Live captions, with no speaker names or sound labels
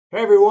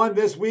Hey everyone,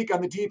 this week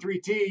on the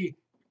T3T,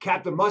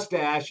 Captain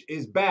Mustache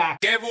is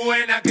back. Hey, que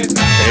no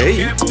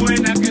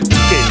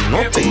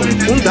te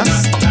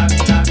confundas.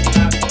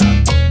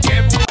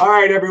 All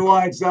right,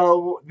 everyone,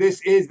 so this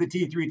is the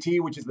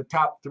T3T, which is the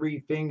top 3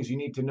 things you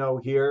need to know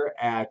here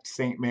at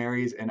St.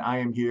 Mary's, and I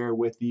am here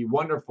with the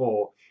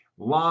wonderful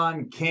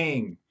Lon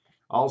King,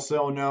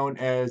 also known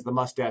as the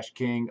Mustache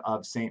King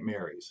of St.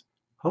 Mary's.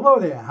 Hello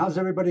there. How's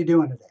everybody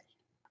doing today?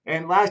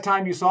 And last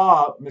time you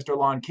saw Mr.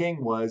 Lon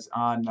King was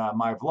on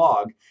my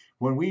vlog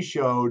when we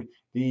showed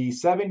the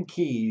 7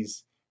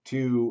 keys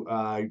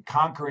to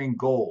conquering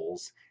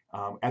goals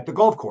at the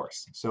golf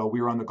course. So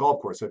we were on the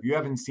golf course. So if you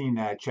haven't seen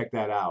that, check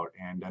that out.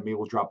 And maybe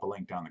we'll drop a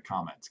link down in the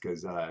comments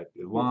because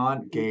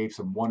Lon gave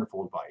some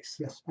wonderful advice.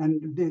 Yes,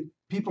 and the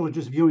people are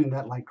just viewing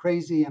that like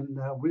crazy, and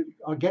we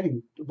are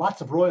getting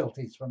lots of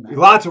royalties from that.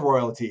 Lots of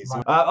royalties.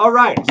 Right. All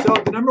right. So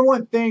the number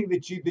one thing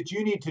that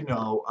you need to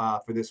know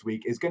for this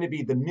week is going to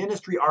be the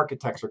ministry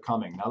architects are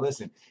coming. Now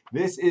listen,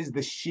 this is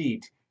the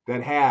sheet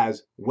that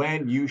has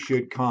when you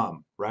should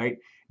come, right?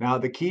 Now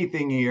the key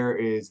thing here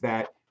is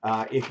that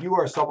if you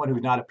are someone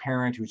who's not a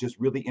parent, who's just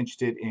really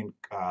interested in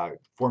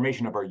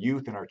formation of our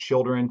youth and our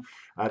children,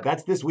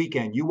 that's this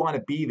weekend. You want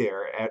to be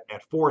there at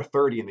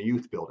 4:30 in the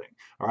youth building.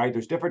 All right.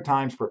 There's different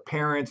times for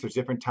parents. There's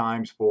different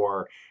times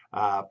for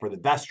the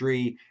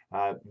vestry.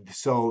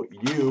 So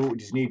you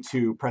just need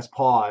to press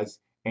pause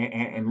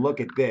and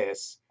look at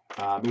this.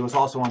 It was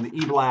also on the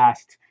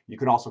e-blast. You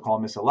could also call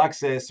Miss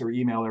Alexis or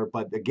email her.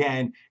 But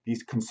again,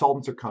 these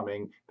consultants are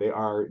coming. They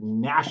are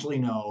nationally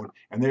known,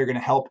 and they're going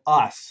to help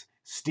us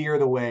steer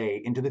the way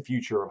into the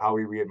future of how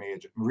we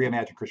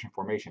reimagine Christian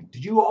formation.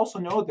 Did you also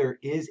know there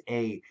is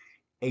a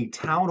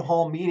town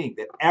hall meeting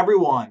that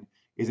everyone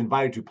is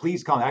invited to?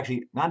 Please come.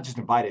 Actually, not just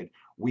invited.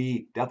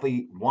 We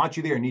definitely want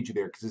you there and need you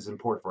there because this is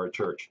important for our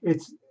church.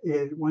 It's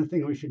one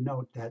thing we should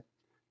note that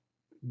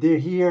they're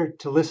here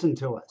to listen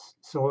to us.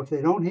 So if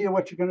they don't hear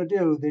what you're going to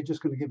do, they're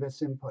just going to give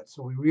us input.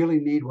 So we really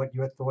need what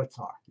your thoughts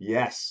are.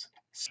 Yes.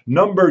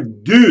 Number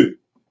 2.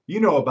 You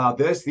know about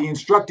this, the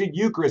Instructed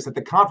Eucharist that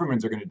the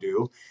Confirmands are going to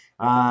do.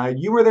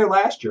 You were there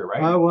last year,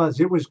 right? I was.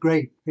 It was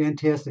great.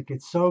 Fantastic.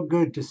 It's so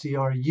good to see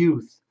our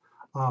youth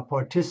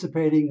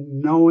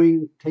participating,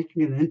 knowing,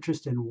 taking an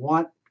interest in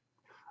what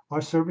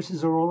our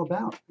services are all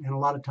about. And a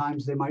lot of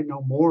times they might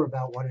know more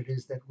about what it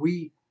is that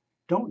we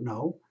don't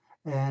know.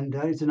 And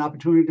it's an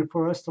opportunity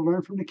for us to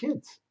learn from the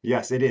kids.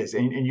 Yes, it is.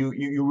 And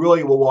you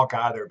really will walk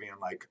out of there being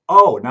like,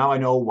 oh, now I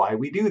know why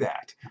we do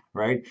that,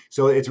 right?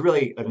 So it's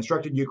really an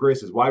Instructed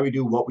Eucharist is why we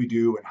do what we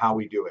do and how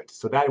we do it.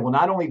 So that will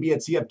not only be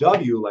at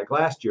CFW like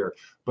last year,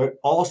 but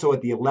also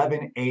at the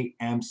 11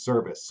 a.m.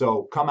 service.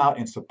 So come out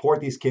and support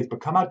these kids,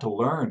 but come out to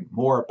learn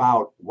more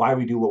about why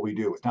we do what we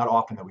do. It's not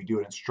often that we do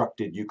an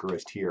Instructed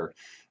Eucharist here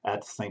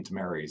at St.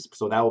 Mary's.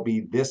 So that will be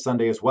this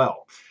Sunday as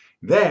well.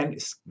 Then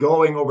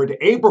going over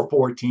to April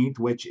 14th,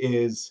 which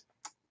is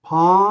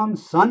Palm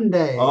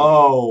Sunday.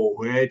 Oh,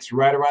 it's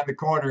right around the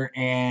corner.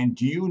 And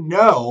do you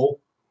know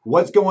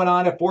what's going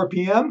on at 4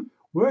 p.m.?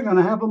 We're going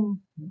to have a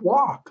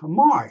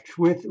march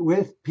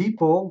with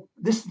people.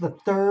 This is the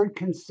 3rd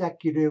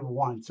consecutive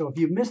one. So if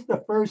you missed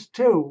the first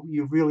 2,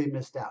 you've really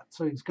missed out.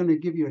 So it's going to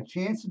give you a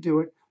chance to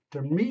do it,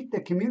 to meet the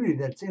community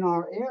that's in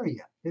our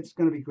area. It's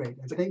going to be great.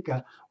 I think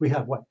we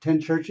have, 10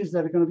 churches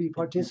that are going to be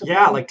participating?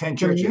 Yeah, like 10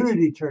 churches.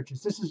 Community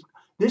churches.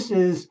 This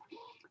is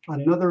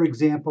another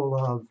example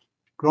of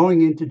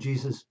growing into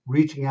Jesus,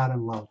 reaching out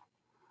in love.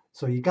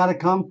 So you got to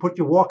come, put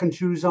your walking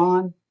shoes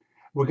on.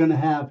 We're going to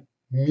have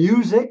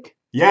music.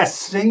 Yes.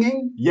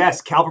 Singing.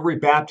 Yes, Calvary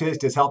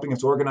Baptist is helping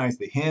us organize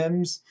the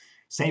hymns.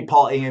 St.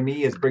 Paul AME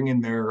is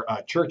bringing their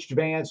church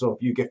van, so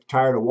if you get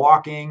tired of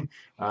walking,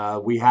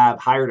 we have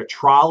hired a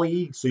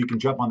trolley, so you can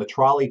jump on the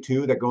trolley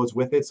too that goes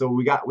with it. So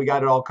we got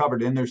it all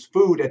covered. And there's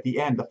food at the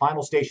end. The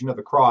final station of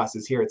the cross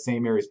is here at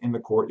St. Mary's in the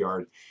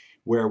courtyard,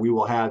 where we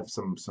will have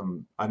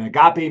an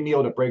agape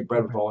meal to break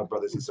bread with all our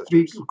brothers and sisters.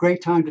 It's a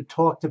great time to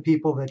talk to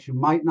people that you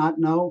might not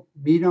know,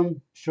 meet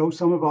them, show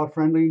some of our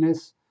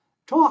friendliness,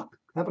 talk,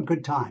 have a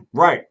good time.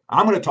 Right.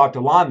 I'm going to talk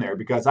to Lon there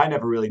because I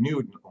never really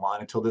knew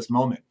Lon until this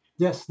moment.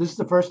 Yes, this is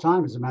the first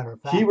time, as a matter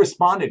of fact. He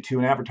responded to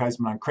an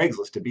advertisement on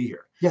Craigslist to be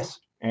here. Yes.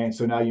 And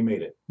so now you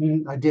made it.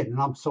 I did, and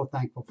I'm so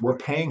thankful for We're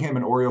it. paying him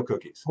in Oreo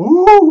cookies.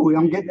 Ooh,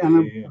 I'm going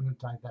to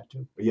tie that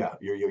too. Yeah,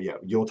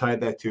 you'll tie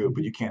that too,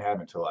 but you can't have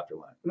it until after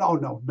Lent.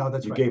 No,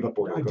 that's you right. You gave up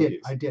Oreo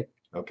cookies. I did.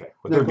 Okay.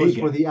 But that they're goes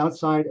vegan. for the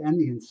outside and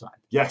the inside.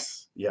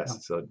 Yes. No.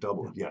 So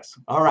double, yes.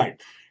 All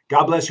right.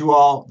 God bless you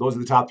all. Those are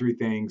the top 3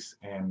 things,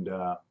 and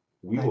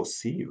we will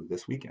see you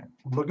this weekend.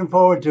 I'm looking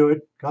forward to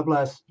it. God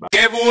bless.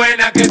 Hey, que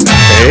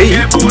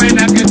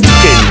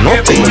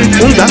no te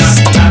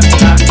confundas.